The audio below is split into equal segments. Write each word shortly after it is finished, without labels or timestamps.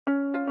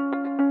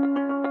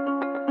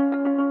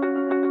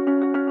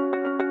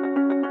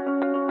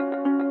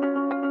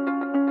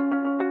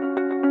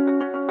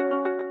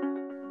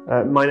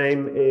My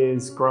name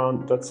is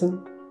Grant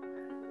Dudson.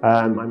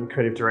 I'm the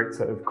creative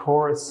director of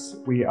Chorus.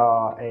 We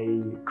are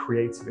a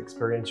creative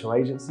experiential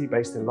agency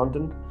based in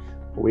London,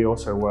 but we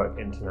also work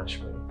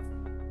internationally.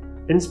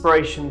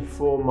 Inspiration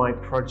for my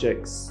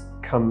projects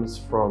comes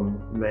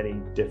from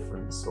many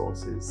different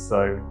sources.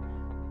 So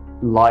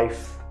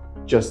life,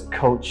 just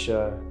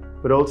culture,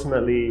 but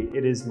ultimately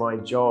it is my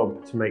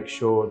job to make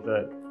sure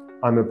that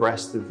I'm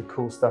abreast of the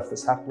cool stuff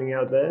that's happening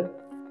out there.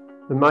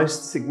 The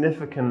most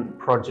significant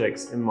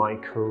projects in my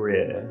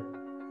career,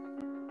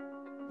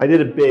 I did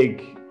a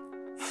big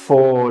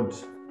Ford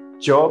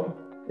job.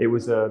 It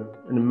was an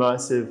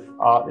immersive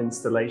art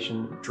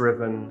installation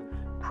driven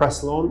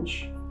press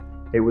launch.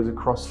 It was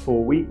across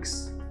 4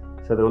 weeks.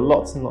 So there were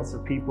lots and lots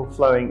of people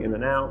flowing in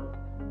and out.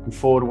 And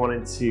Ford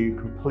wanted to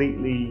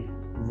completely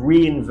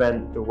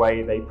reinvent the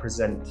way they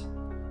present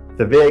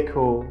the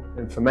vehicle,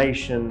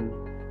 information.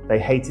 They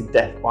hated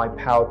death by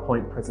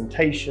PowerPoint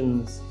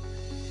presentations.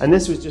 And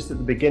this was just at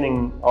the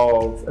beginning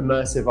of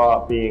immersive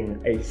art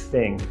being a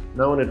thing.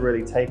 No one had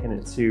really taken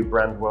it to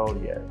brand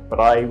world yet,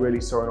 but I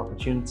really saw an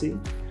opportunity.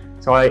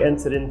 So I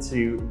entered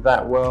into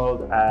that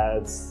world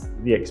as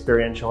the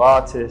experiential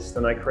artist,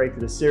 and I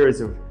created a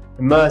series of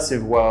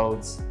immersive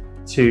worlds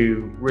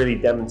to really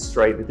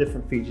demonstrate the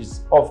different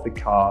features of the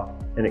car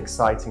in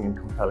exciting and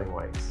compelling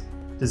ways.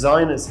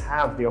 Designers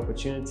have the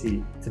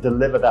opportunity to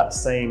deliver that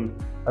same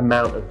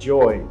amount of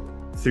joy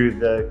through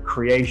the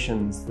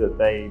creations that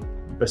they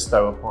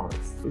bestow upon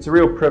us. It's a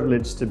real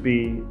privilege to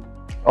be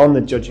on the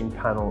judging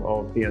panel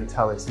of the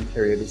Antalis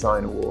Interior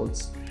Design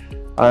Awards.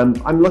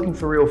 I'm looking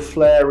for real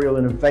flair, real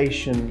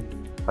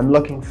innovation. I'm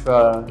looking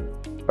for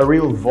a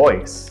real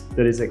voice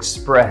that is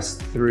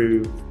expressed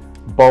through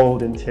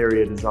bold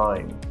interior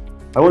design.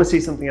 I want to see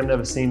something I've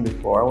never seen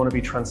before. I want to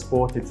be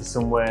transported to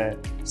somewhere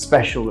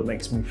special that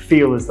makes me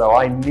feel as though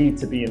I need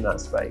to be in that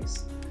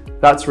space.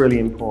 That's really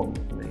important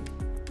for me.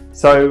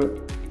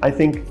 So I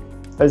think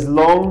as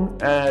long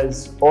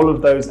as all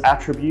of those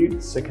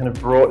attributes are kind of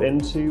brought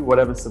into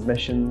whatever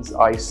submissions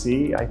I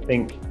see, I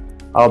think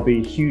I'll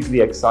be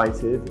hugely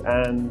excited,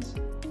 and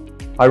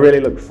I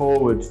really look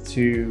forward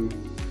to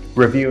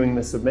reviewing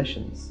the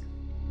submissions.